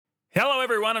Hello,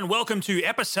 everyone, and welcome to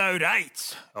episode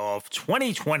 8 of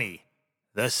 2020,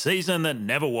 the season that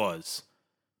never was.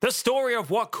 The story of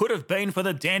what could have been for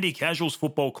the Dandy Casuals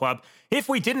Football Club if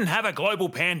we didn't have a global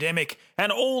pandemic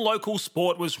and all local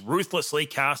sport was ruthlessly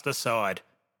cast aside.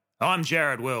 I'm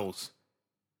Jared Wills.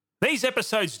 These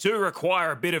episodes do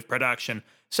require a bit of production,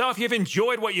 so if you've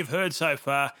enjoyed what you've heard so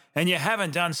far and you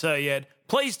haven't done so yet,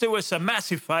 please do us a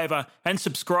massive favour and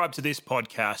subscribe to this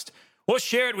podcast. Or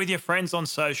share it with your friends on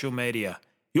social media.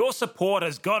 Your support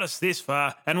has got us this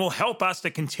far and will help us to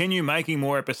continue making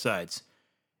more episodes.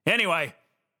 Anyway,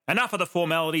 enough of the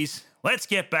formalities, let's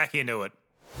get back into it.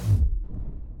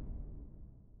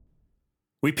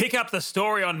 We pick up the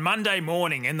story on Monday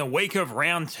morning in the week of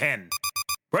round 10.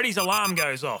 Breddy's alarm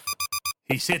goes off.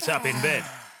 He sits up in bed.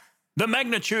 The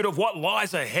magnitude of what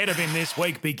lies ahead of him this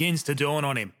week begins to dawn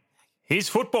on him. His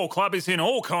football club is in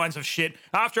all kinds of shit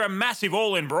after a massive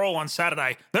all-in brawl on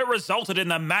Saturday that resulted in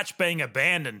the match being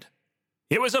abandoned.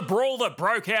 It was a brawl that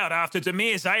broke out after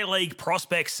Demir's A-League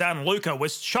prospect son Luca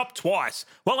was chopped twice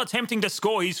while attempting to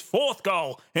score his 4th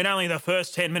goal in only the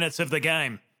first 10 minutes of the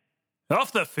game.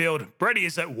 Off the field, Breddy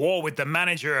is at war with the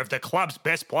manager of the club's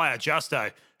best player,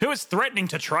 Justo, who is threatening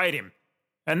to trade him.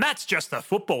 And that's just the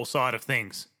football side of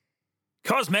things.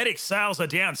 Cosmetic sales are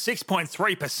down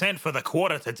 6.3% for the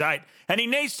quarter to date, and he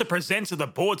needs to present to the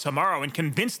board tomorrow and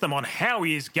convince them on how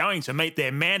he is going to meet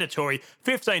their mandatory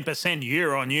 15%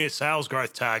 year-on-year sales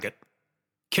growth target.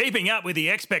 Keeping up with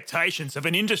the expectations of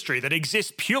an industry that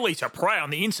exists purely to prey on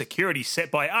the insecurities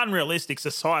set by unrealistic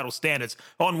societal standards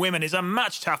on women is a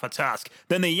much tougher task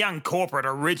than the young corporate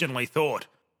originally thought.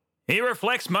 He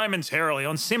reflects momentarily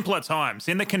on simpler times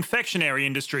in the confectionery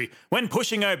industry when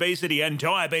pushing obesity and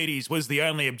diabetes was the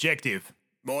only objective.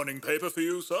 Morning paper for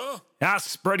you, sir?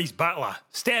 Asks Breddy's butler,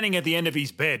 standing at the end of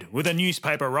his bed with a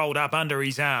newspaper rolled up under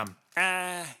his arm.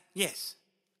 Yes.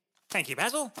 Thank you,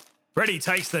 Basil. Breddy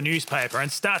takes the newspaper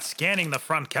and starts scanning the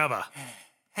front cover.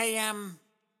 Hey,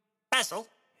 Basil?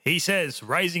 He says,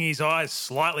 raising his eyes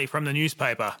slightly from the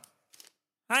newspaper.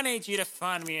 I need you to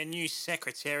find me a new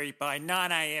secretary by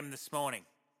 9 a.m. this morning.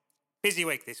 Busy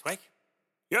week this week.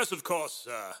 Yes, of course,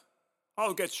 sir.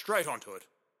 I'll get straight onto it.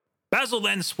 Basil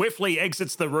then swiftly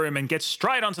exits the room and gets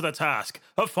straight onto the task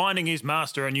of finding his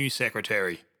master a new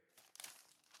secretary.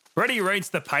 Breddy reads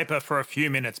the paper for a few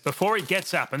minutes before he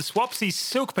gets up and swaps his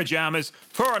silk pyjamas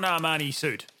for an Armani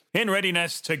suit, in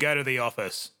readiness to go to the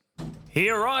office. He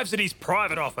arrives at his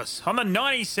private office on the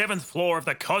 97th floor of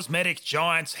the Cosmetic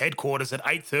Giants headquarters at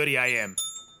 8:30 a.m.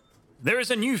 There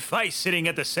is a new face sitting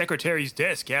at the secretary's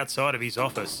desk outside of his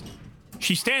office.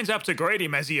 She stands up to greet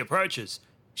him as he approaches.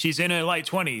 She's in her late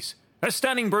 20s, a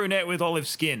stunning brunette with olive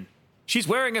skin. She's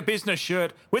wearing a business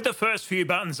shirt with the first few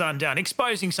buttons undone,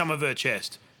 exposing some of her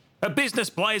chest. A business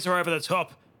blazer over the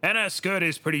top, and her skirt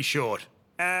is pretty short.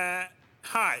 Hi,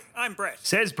 I'm Brett.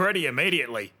 Says Breddy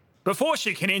immediately. Before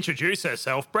she can introduce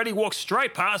herself, Breddy walks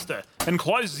straight past her and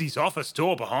closes his office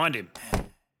door behind him.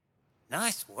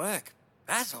 Nice work,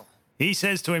 Basil. He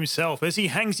says to himself as he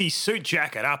hangs his suit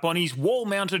jacket up on his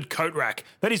wall-mounted coat rack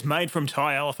that is made from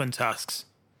Thai elephant tusks.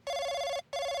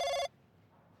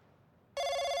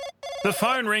 The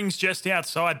phone rings just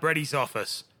outside Breddy's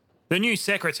office. The new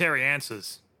secretary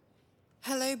answers.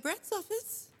 Hello, Brett's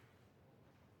office?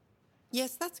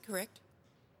 Yes, that's correct.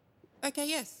 Okay,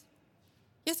 yes.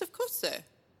 Yes, of course, sir.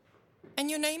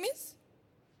 And your name is?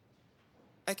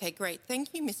 Okay, great.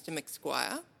 Thank you, Mr.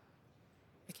 McSquire.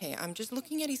 Okay, I'm just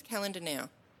looking at his calendar now.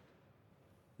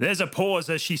 There's a pause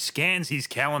as she scans his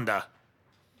calendar.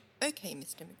 Okay,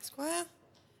 Mr. McSquire.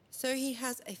 So he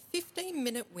has a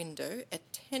 15-minute window at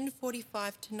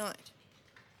 10:45 tonight.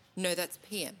 No, that's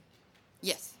PM.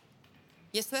 Yes.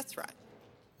 Yes, that's right.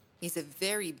 He's a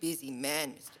very busy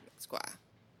man, Mr. McSquire.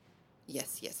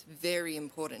 Yes, very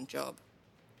important job.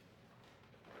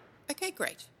 Okay,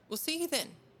 great. We'll see you then.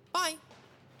 Bye.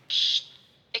 Shh.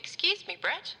 Excuse me,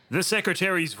 Brett. The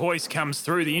secretary's voice comes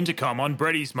through the intercom on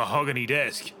Breddy's mahogany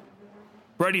desk.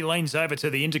 Breddy leans over to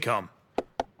the intercom.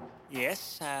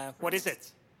 Yes, what is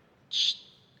it? Shh.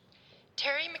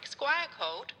 Terry McSquire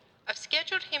called. I've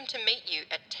scheduled him to meet you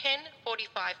at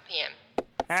 10:45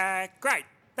 p.m. Great.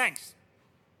 Thanks.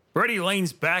 Breddy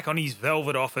leans back on his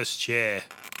velvet office chair.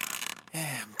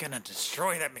 I'm gonna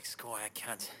destroy that McSquire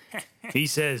cunt. He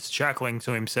says, chuckling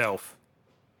to himself.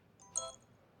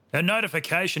 A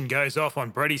notification goes off on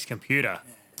Breddy's computer.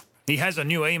 He has a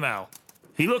new email.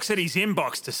 He looks at his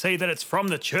inbox to see that it's from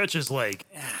the Churches League.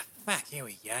 Fuck, here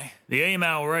we go. The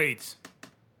email reads,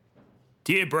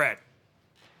 Dear Brett,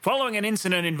 following an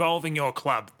incident involving your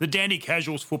club, the Dandy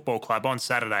Casuals Football Club, on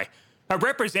Saturday, A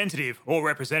representative or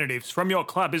representatives from your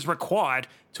club is required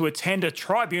to attend a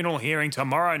tribunal hearing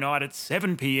tomorrow night at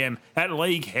 7 p.m. at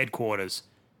League headquarters.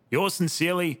 Yours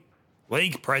sincerely,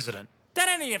 League President. Don't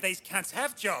any of these cunts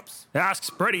have jobs? Asks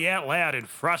Brady out loud in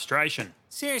frustration.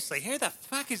 Seriously, who the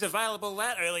fuck is available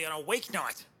that early on a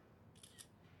weeknight?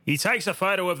 He takes a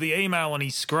photo of the email on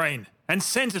his screen and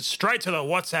sends it straight to the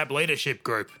WhatsApp leadership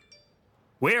group.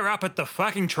 We're up at the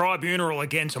fucking tribunal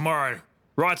again tomorrow,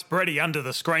 writes Brady under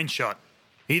the screenshot.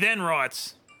 He then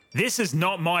writes, "This is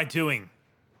not my doing.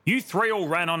 You three all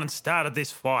ran on and started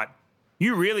this fight.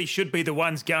 You really should be the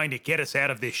ones going to get us out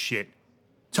of this shit."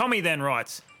 Tommy then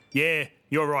writes, "Yeah,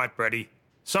 you're right, Brady.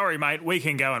 Sorry, mate, we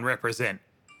can go and represent."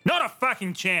 "Not a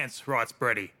fucking chance," writes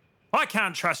Brady. "I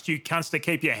can't trust you cunts to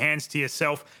keep your hands to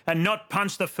yourself and not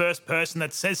punch the first person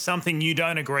that says something you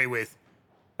don't agree with.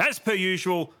 As per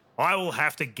usual, I will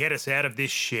have to get us out of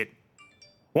this shit."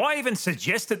 "Why even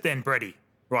suggest it then, Brady?"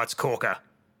 writes Corker.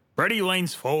 Brady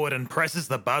leans forward and presses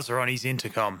the buzzer on his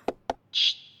intercom.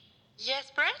 Yes,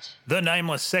 Brett? The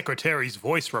nameless secretary's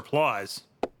voice replies.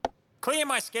 Clear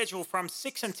my schedule from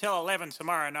 6 until 11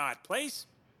 tomorrow night, please.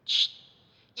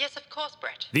 Yes, of course,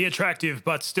 Brett. The attractive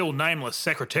but still nameless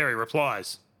secretary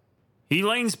replies. He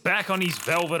leans back on his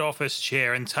velvet office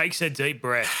chair and takes a deep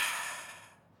breath.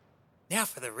 Now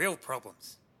for the real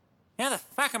problems. How the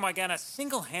fuck am I going to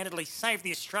single-handedly save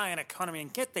the Australian economy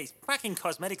and get these fucking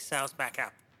cosmetic sales back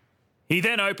up? He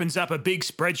then opens up a big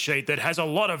spreadsheet that has a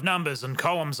lot of numbers and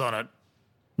columns on it.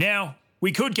 Now,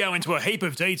 we could go into a heap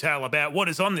of detail about what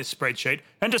is on this spreadsheet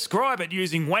and describe it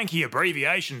using wanky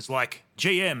abbreviations like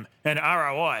GM and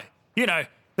ROI. You know,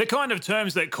 the kind of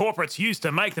terms that corporates use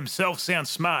to make themselves sound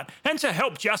smart and to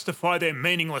help justify their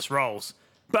meaningless roles.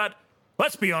 But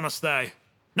let's be honest though,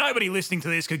 nobody listening to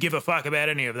this could give a fuck about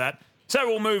any of that, so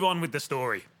we'll move on with the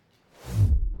story.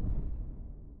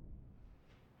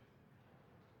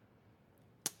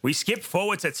 We skip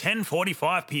forward to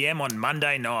 10:45 p.m. on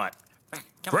Monday night.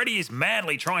 Brady is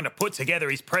madly trying to put together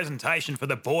his presentation for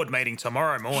the board meeting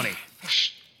tomorrow morning.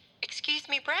 Excuse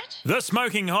me, Brett? The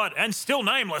smoking hot and still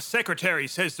nameless secretary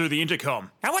says through the intercom.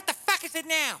 Now what the fuck is it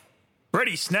now?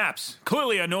 Brady snaps,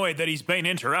 clearly annoyed that he's been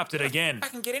interrupted again. I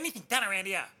can get anything done around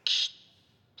here.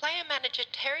 Player manager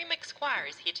Terry McSquire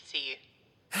is here to see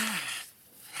you.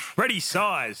 Brady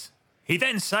sighs. He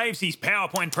then saves his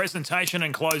PowerPoint presentation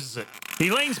and closes it.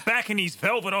 He leans back in his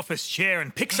velvet office chair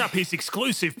and picks up his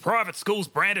exclusive private school's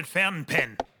branded fountain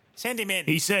pen. Send him in.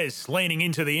 He says, leaning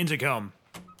into the intercom.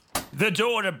 The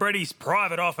door to Brady's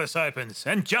private office opens,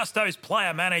 and Justo's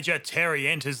player manager Terry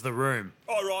enters the room.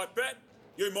 All right, Brett.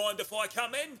 You mind if I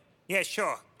come in? Yeah,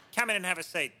 sure. Come in and have a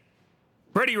seat.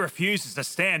 Brady refuses to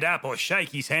stand up or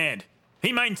shake his hand.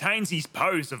 He maintains his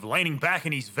pose of leaning back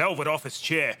in his velvet office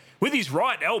chair, with his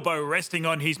right elbow resting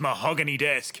on his mahogany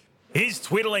desk. He's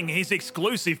twiddling his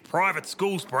exclusive private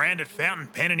school's branded fountain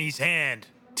pen in his hand.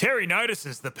 Terry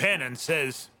notices the pen and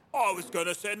says, I was going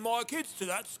to send my kids to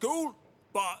that school,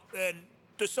 but then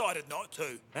decided not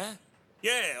to. Huh?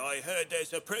 Yeah, I heard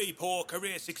there's a pretty poor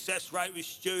career success rate with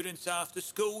students after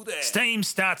school there. Steam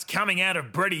starts coming out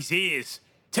of Brady's ears.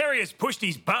 Terry has pushed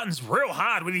his buttons real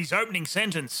hard with his opening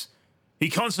sentence. He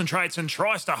concentrates and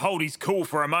tries to hold his cool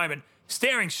for a moment,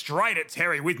 staring straight at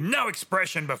Terry with no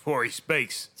expression before he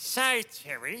speaks. So,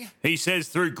 Terry, He says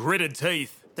through gritted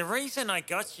teeth, the reason I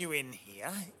got you in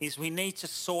here is we need to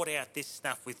sort out this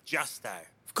stuff with Justo.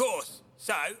 Of course.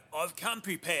 So, I've come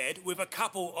prepared with a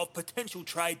couple of potential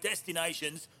trade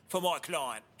destinations for my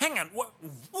client. Hang on,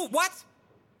 what?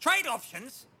 Trade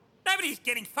options? Nobody's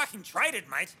getting fucking traded,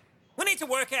 mate. We need to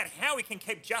work out how we can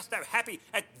keep Justo happy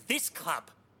at this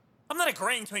club. I'm not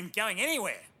agreeing to him going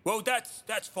anywhere. Well,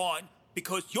 that's fine,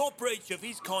 because your breach of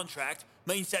his contract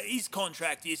means that his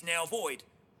contract is now void.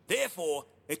 Therefore,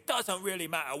 it doesn't really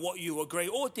matter what you agree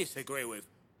or disagree with.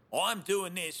 I'm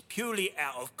doing this purely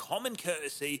out of common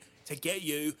courtesy to get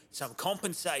you some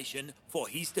compensation for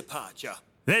his departure.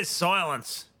 There's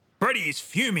silence. Brady is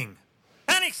fuming.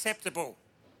 Unacceptable.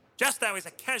 Justo is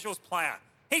a casuals player.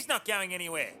 He's not going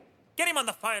anywhere. Get him on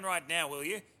the phone right now, will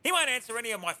you? He won't answer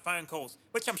any of my phone calls,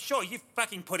 which I'm sure you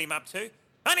fucking put him up to.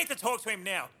 I need to talk to him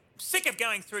now. I'm sick of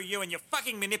going through you and your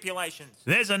fucking manipulations.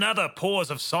 There's another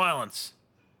pause of silence.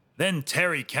 Then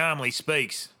Terry calmly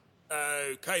speaks.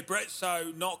 Okay, Brett,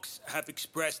 so Knox have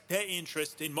expressed their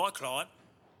interest in my client,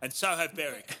 and so have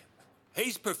Beric.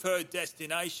 His preferred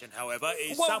destination, however,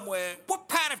 is Well, somewhere... What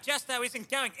part of Justo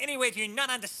isn't going anywhere do you not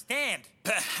understand?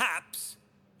 Perhaps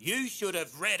you should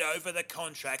have read over the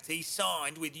contract he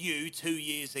signed with you 2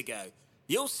 years ago.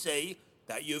 You'll see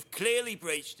that you've clearly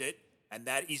breached it and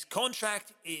that his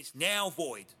contract is now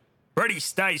void. Brady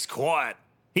stays quiet.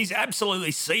 He's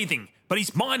absolutely seething, but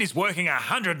his mind is working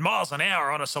 100 miles an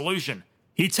hour on a solution.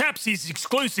 He taps his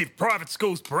exclusive private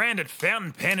school's branded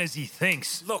fountain pen as he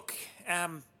thinks. Look,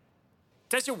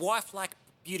 does your wife like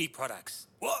beauty products?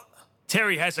 What?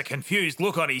 Terry has a confused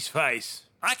look on his face.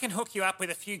 I can hook you up with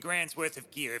a few grand's worth of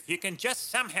gear if you can just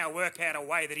somehow work out a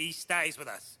way that he stays with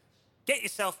us. Get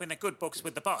yourself in the good books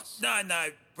with the boss. No,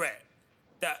 Brett.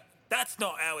 That's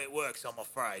not how it works, I'm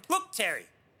afraid. Look, Terry,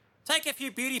 take a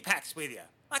few beauty packs with you.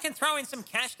 I can throw in some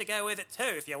cash to go with it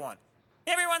too if you want.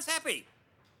 Everyone's happy.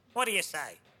 What do you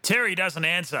say? Terry doesn't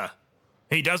answer.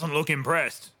 He doesn't look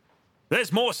impressed.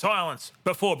 There's more silence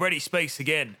before Brady speaks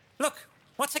again. Look,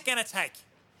 what's it gonna take?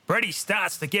 Brady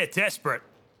starts to get desperate.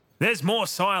 There's more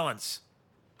silence.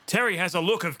 Terry has a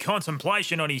look of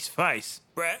contemplation on his face.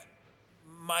 Brett,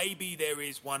 maybe there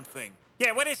is one thing.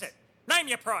 Yeah, what is it? Name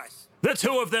your price. The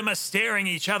two of them are staring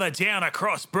each other down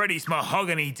across Brady's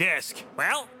mahogany desk.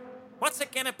 Well, what's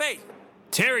it gonna be?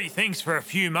 Terry thinks for a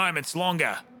few moments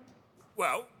longer.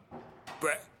 Well,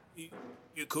 Brett,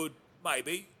 you could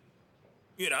maybe,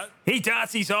 He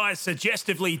darts his eyes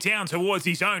suggestively down towards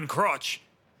his own crotch.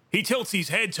 He tilts his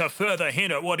head to further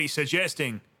hint at what he's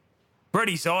suggesting.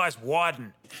 Brady's eyes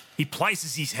widen. He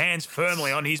places his hands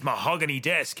firmly on his mahogany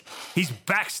desk. His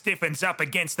back stiffens up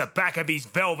against the back of his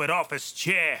velvet office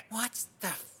chair. What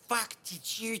the fuck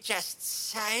did you just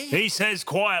say? He says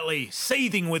quietly,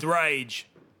 seething with rage.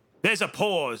 There's a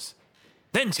pause.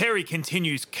 Then Terry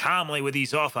continues calmly with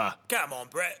his offer. Come on,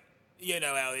 Brett. You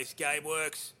know how this game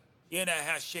works. You know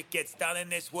how shit gets done in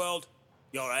this world.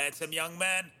 You're a handsome young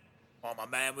man. I'm a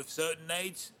man with certain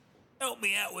needs. Help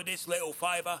me out with this little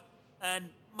favour, and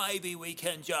maybe we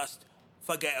can just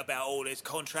forget about all this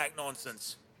contract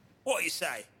nonsense. What do you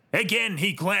say? Again,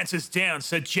 he glances down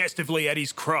suggestively at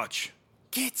his crotch.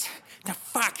 Get the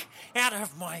fuck out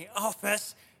of my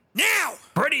office now!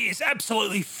 Brady is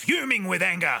absolutely fuming with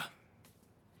anger.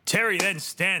 Terry then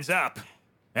stands up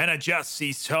and adjusts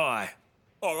his tie.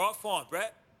 All right, fine,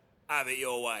 Brett. Have it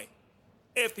your way.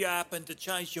 If you happen to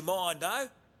change your mind, though,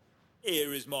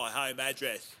 here is my home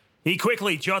address. He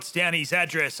quickly jots down his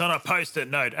address on a post-it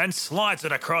note and slides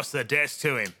it across the desk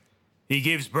to him. He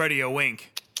gives Brady a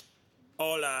wink.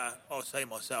 I'll see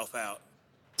myself out.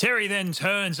 Terry then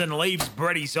turns and leaves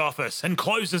Brady's office and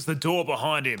closes the door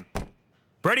behind him.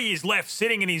 Brady is left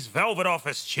sitting in his velvet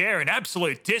office chair in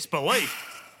absolute disbelief.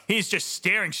 He is just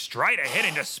staring straight ahead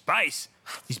into space.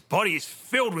 His body is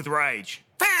filled with rage.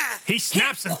 He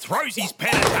snaps and throws his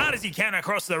pen as hard as he can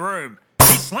across the room.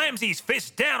 He slams his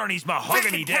fist down on his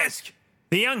mahogany desk.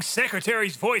 The young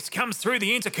secretary's voice comes through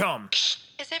the intercom.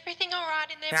 Is everything all right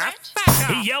in there,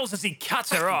 Brett? He yells as he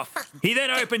cuts her off. He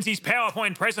then opens his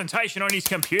PowerPoint presentation on his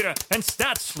computer and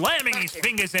starts slamming his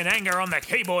fingers in anger on the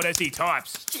keyboard as he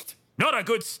types. Not a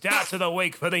good start to the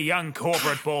week for the young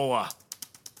corporate baller.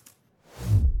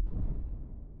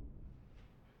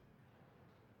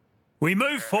 We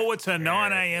move forward to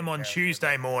 9 a.m. on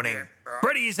Tuesday morning.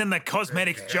 Brady is in the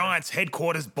Cosmetics Giants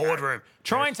headquarters boardroom,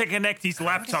 trying to connect his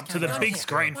laptop to the big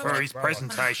screen for his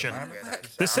presentation.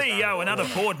 The CEO and other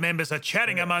board members are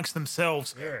chatting amongst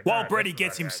themselves while Brady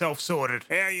gets himself sorted.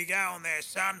 How you going there,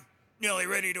 son? Nearly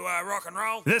ready to rock and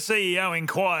roll? The CEO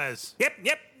inquires.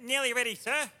 Yep, nearly ready,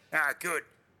 sir. Ah, good.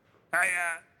 Hey,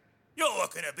 you're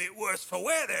looking a bit worse for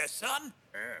wear there, son.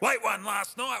 Late one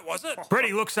last night, was it?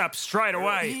 Brady looks up straight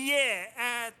away.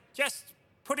 Yeah, just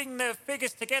putting the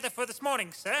figures together for this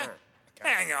morning, sir.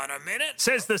 Hang on a minute.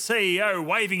 Says the CEO,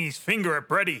 waving his finger at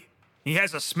Brady. He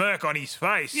has a smirk on his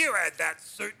face. You had that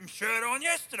suit and shirt on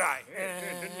yesterday.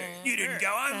 You didn't go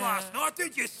home last night,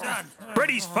 did you, son?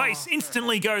 Brady's face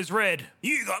instantly goes red.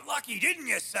 You got lucky, didn't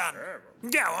you, son?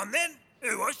 Go on then.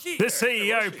 Who was she? The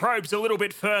CEO probes a little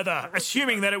bit further,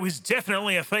 assuming that it was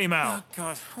definitely a female. Oh,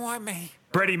 God, why me?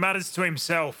 Brady mutters to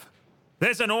himself.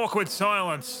 There's an awkward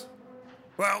silence.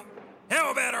 Well,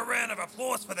 how about a round of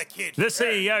applause for the kid? The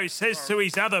CEO says to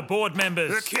his other board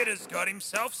members. The kid has got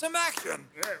himself some action.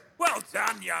 Well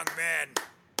done, young man.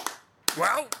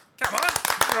 Well, come on.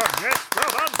 Yes,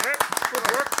 well done, sir.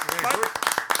 Good work.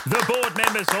 The board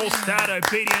members all start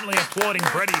obediently applauding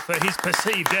Brady for his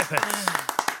perceived efforts.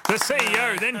 The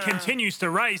CEO then continues to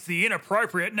raise the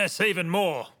inappropriateness even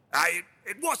more. Hey,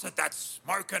 it wasn't that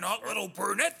smoking hot little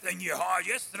brunette thing you hired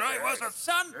yesterday, was it,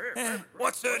 son?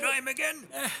 What's her name again?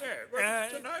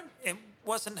 It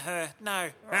wasn't her, no.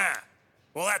 Ah,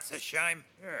 well, that's a shame.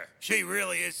 She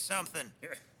really is something.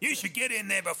 You should get in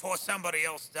there before somebody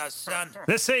else does, son.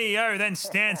 The CEO then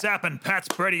stands up and pats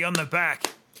Brady on the back.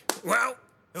 Well,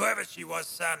 whoever she was,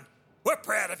 son, we're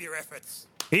proud of your efforts.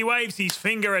 He waves his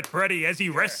finger at Brady as he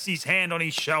rests his hand on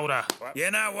his shoulder.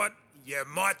 You know what? You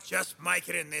might just make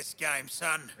it in this game,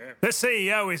 son. The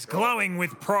CEO is glowing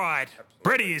with pride.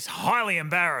 Brady is highly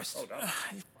embarrassed.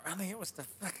 If only it was the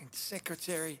fucking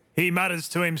secretary. He mutters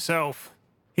to himself.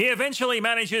 He eventually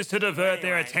manages to divert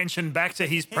their attention back to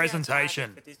his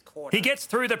presentation. He gets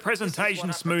through the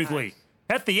presentation smoothly.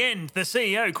 At the end, the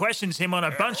CEO questions him on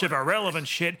a bunch of irrelevant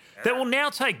shit that will now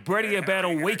take Brady about a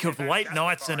week of late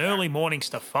nights and early mornings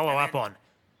to follow up on.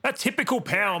 A typical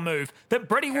power move that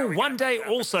Brady will one day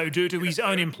also do to his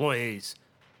own employees.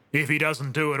 If he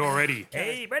doesn't do it already.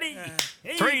 Hey, Brady.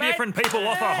 Hey, Three mate. different people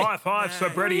offer high fives for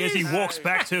Brady as he walks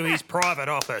back to his private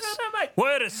office.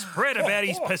 Word is spread about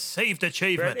his perceived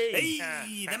achievement, Hey,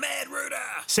 the Mad Rooter.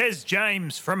 says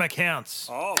James from accounts.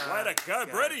 Oh, way to go,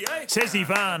 Brady, eh? Says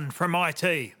Ivan from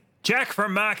IT. Jack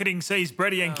from marketing sees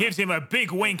Brady and gives him a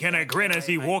big wink and a grin as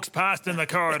he walks past in the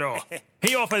corridor.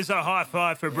 He offers a high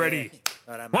five for Brady.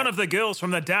 One of the girls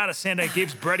from the data centre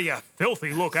gives Brady a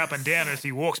filthy look up and down as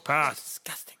he walks past.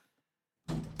 Disgusting.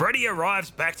 Brady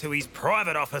arrives back to his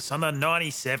private office on the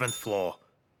 97th floor.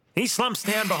 He slumps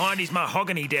down behind his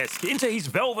mahogany desk into his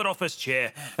velvet office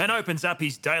chair and opens up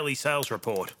his daily sales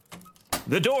report.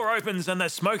 The door opens and the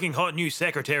smoking hot new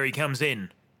secretary comes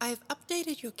in. I've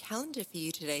updated your calendar for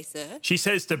you today, sir. She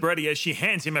says to Brady as she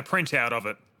hands him a printout of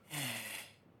it.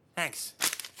 Thanks.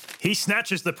 He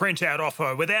snatches the printout off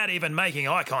her without even making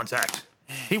eye contact.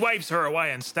 He waves her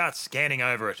away and starts scanning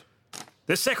over it.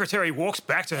 The secretary walks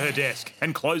back to her desk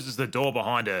and closes the door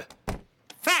behind her.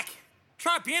 Fuck!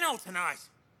 Tribunal tonight.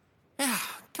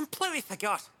 Completely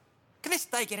forgot. Can this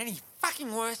day get any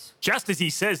fucking worse? Just as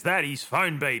he says that, his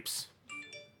phone beeps.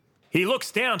 He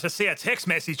looks down to see a text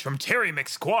message from Terry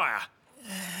McSquire.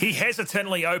 He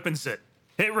hesitantly opens it.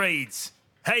 It reads,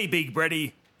 "Hey, Big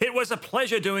Brady, it was a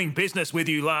pleasure doing business with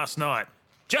you last night.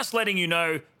 Just letting you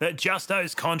know that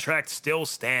Justo's contract still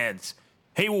stands.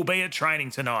 He will be at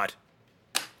training tonight."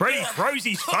 Brady throws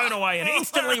his phone away and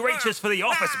instantly reaches for the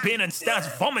office bin and starts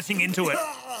vomiting into it.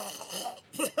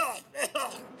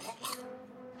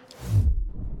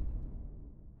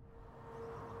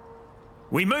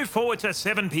 We move forward to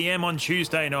 7 p.m. on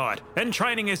Tuesday night, and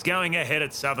training is going ahead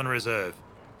at Southern Reserve.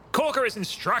 Corker has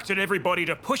instructed everybody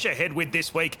to push ahead with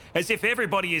this week as if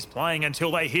everybody is playing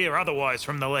until they hear otherwise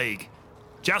from the league.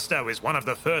 Justo is one of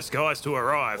the first guys to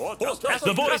arrive.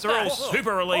 The boys are all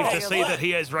super relieved to see that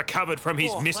he has recovered from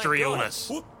his mystery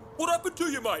illness. What happened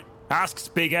to you, mate? Asks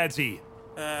Big Adsy.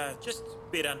 Just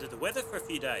a bit under the weather for a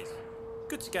few days.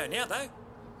 Good to go now, though.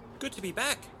 Good to be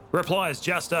back. Replies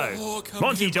Justo. Oh, come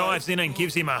Monty here, dives mate. in and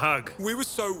gives him a hug. We were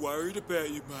so worried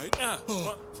about you, mate.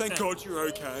 Thank God you're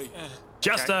okay.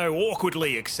 Justo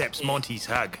awkwardly accepts Monty's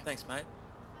hug. Thanks, mate.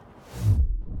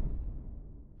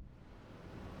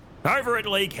 Over at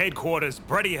league headquarters,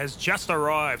 Brady has just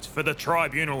arrived for the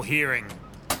tribunal hearing.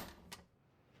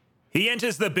 He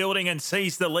enters the building and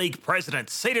sees the league president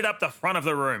seated up the front of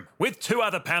the room with two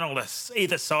other panellists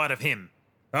either side of him.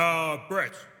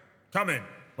 Brett, come in.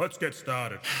 Let's get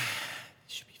started.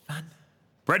 Should be fun.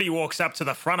 Brady walks up to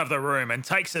the front of the room and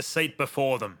takes a seat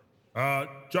before them.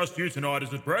 Just you tonight,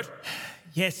 is it, Brett?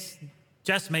 Yes,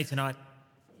 just me tonight.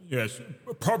 Yes,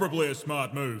 probably a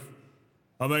smart move.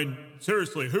 I mean,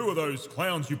 seriously, who are those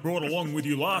clowns you brought along with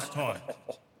you last time?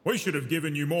 We should have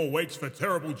given you more weeks for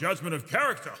terrible judgment of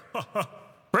character.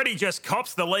 Brady just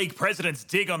cops the league president's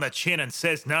dig on the chin and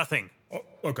says nothing.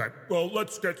 Okay, well,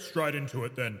 let's get straight into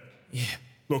it then. Yeah.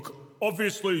 Look,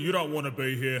 obviously you don't want to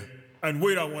be here, and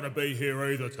we don't want to be here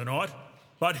either tonight,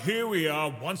 but here we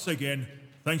are once again,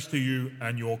 thanks to you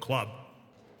and your club.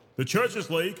 The Churches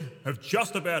League have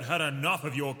just about had enough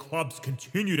of your club's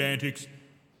continued antics.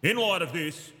 In light of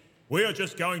this, we are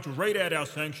just going to read out our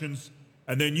sanctions,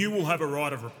 and then you will have a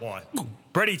right of reply.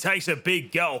 Brady takes a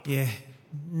big gulp. Yeah,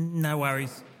 no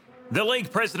worries. The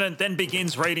league president then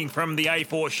begins reading from the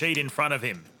A4 sheet in front of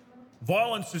him.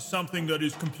 Violence is something that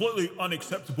is completely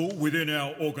unacceptable within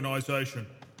our organisation.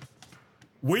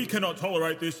 We cannot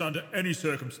tolerate this under any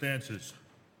circumstances.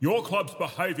 Your club's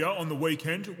behaviour on the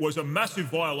weekend was a massive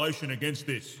violation against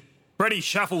this. Brady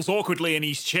shuffles awkwardly in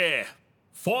his chair.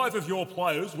 5 of your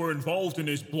players were involved in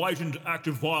this blatant act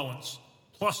of violence,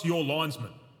 plus your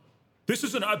linesman. This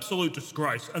is an absolute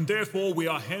disgrace, and therefore we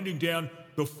are handing down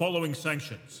the following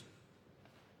sanctions.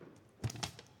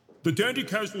 The Dandy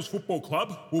Casuals Football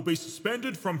Club will be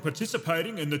suspended from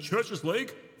participating in the Churches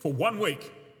League for 1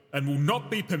 week and will not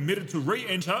be permitted to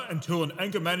re-enter until an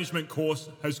anger management course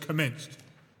has commenced.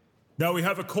 Now, we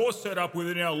have a course set up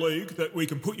within our league that we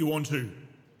can put you onto.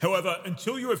 However,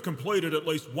 until you have completed at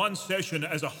least 1 session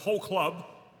as a whole club,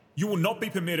 you will not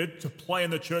be permitted to play in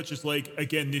the Churches League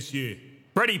again this year.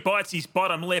 Brady bites his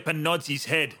bottom lip and nods his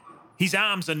head. His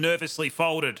arms are nervously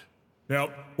folded. Now,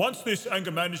 once this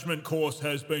anger management course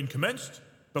has been commenced,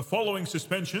 the following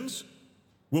suspensions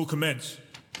will commence.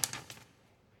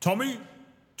 Tommy,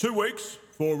 2 weeks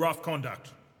for rough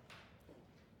conduct.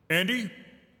 Andy,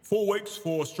 4 weeks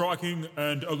for striking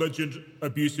and alleged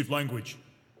abusive language.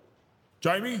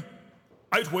 Jamie,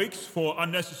 8 weeks for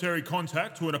unnecessary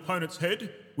contact to an opponent's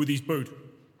head with his boot.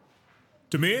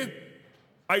 Demir,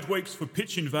 8 weeks for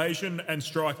pitch invasion and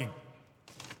striking.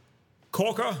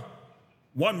 Corker,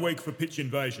 1 week for pitch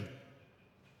invasion.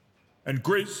 And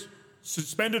Grizz,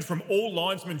 suspended from all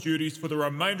linesman duties for the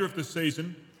remainder of the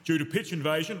season due to pitch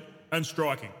invasion and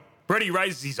striking. Brady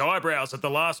raises his eyebrows at the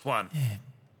last one. Yeah,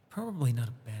 probably not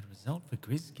a bad result for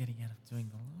Grizz getting out of doing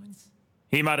the lines.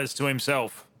 He mutters to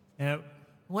himself.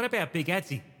 What about Big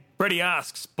Adsy? Brady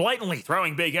asks, blatantly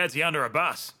throwing Big Adsy under a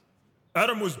bus.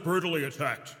 Adam was brutally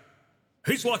attacked.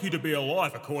 He's lucky to be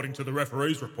alive, according to the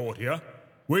referee's report here.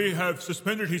 We have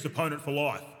suspended his opponent for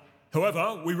life.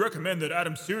 However, we recommend that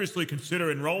Adam seriously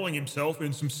consider enrolling himself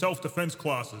in some self-defense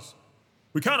classes.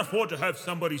 We can't afford to have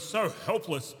somebody so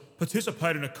helpless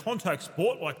participate in a contact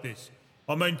sport like this.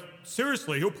 I mean,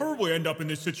 seriously, he'll probably end up in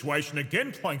this situation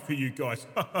again playing for you guys.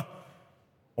 I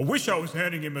wish I was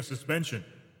handing him a suspension.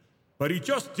 But he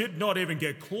just did not even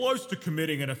get close to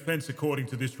committing an offence according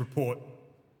to this report.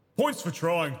 Points for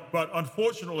trying, but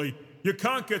unfortunately, you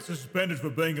can't get suspended for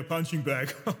being a punching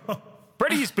bag.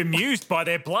 Brady is bemused by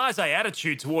their blasé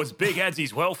attitude towards Big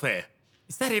Adsy's welfare.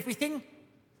 Is that everything?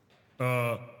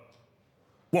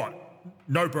 What?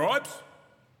 No bribes?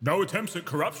 No attempts at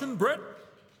corruption, Brett?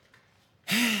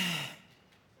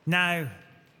 No.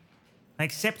 I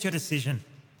accept your decision.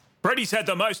 Brady's had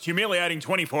the most humiliating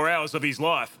 24 hours of his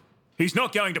life. He's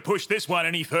not going to push this one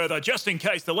any further, just in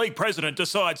case the league president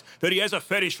decides that he has a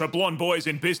fetish for blonde boys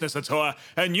in business attire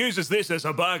and uses this as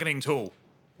a bargaining tool.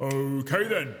 Okay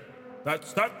then.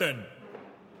 That's that then.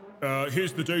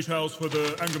 Here's the details for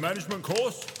the anger management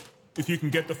course. If you can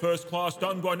get the first class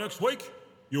done by next week,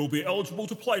 you'll be eligible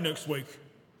to play next week.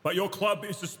 But your club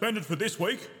is suspended for this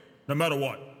week, no matter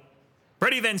what.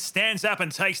 Brady then stands up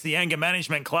and takes the anger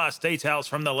management class details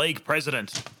from the league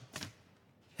president.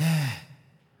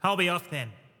 I'll be off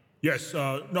then. Yes,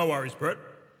 no worries, Brett.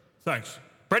 Thanks.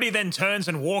 Brady then turns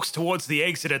and walks towards the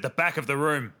exit at the back of the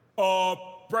room.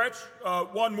 Brett,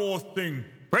 one more thing.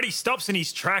 Brady stops in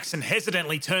his tracks and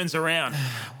hesitantly turns around.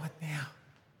 What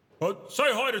now?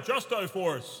 Say hi to Justo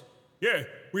for us. Yeah,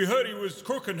 we heard he was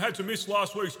crook and had to miss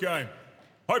last week's game.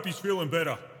 Hope he's feeling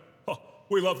better. Oh,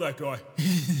 we love that guy.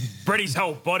 Brady's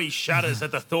whole body shudders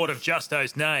at the thought of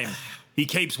Justo's name. He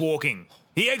keeps walking.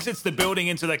 He exits the building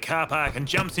into the car park and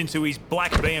jumps into his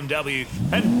black BMW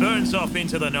and burns off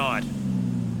into the night.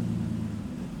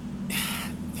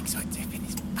 Thinks so deep in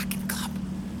his fucking club.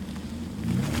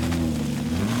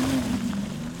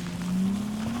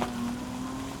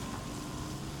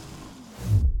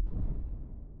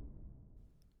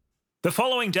 The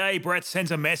following day, Brett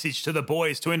sends a message to the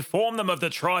boys to inform them of the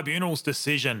tribunal's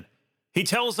decision. He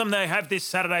tells them they have this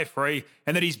Saturday free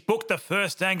and that he's booked the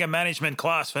first anger management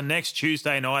class for next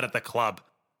Tuesday night at the club.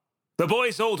 The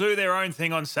boys all do their own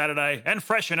thing on Saturday and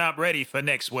freshen up ready for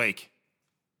next week.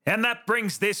 And that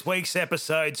brings this week's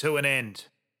episode to an end.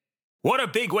 What a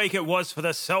big week it was for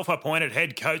the self-appointed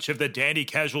head coach of the Dandy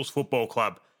Casuals Football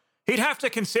Club. He'd have to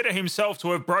consider himself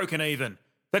to have broken even.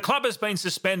 The club has been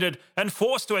suspended and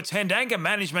forced to attend anger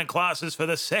management classes for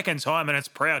the second time in its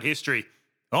proud history.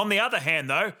 On the other hand,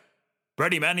 though,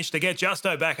 Brady managed to get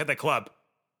Justo back at the club,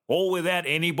 all without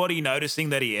anybody noticing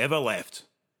that he ever left.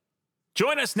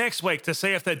 Join us next week to see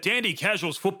if the Dandy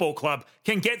Casuals Football Club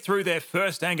can get through their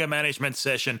first anger management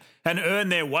session and earn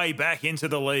their way back into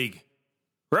the league.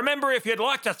 Remember, if you'd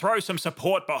like to throw some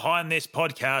support behind this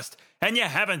podcast and you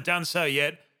haven't done so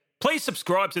yet, please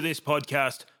subscribe to this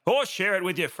podcast or share it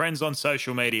with your friends on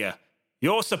social media.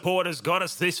 Your support has got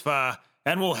us this far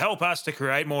and will help us to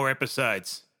create more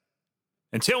episodes.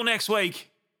 Until next week,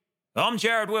 I'm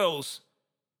Jared Wills.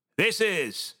 This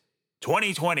is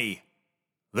 2020,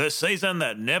 the season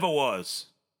that never was.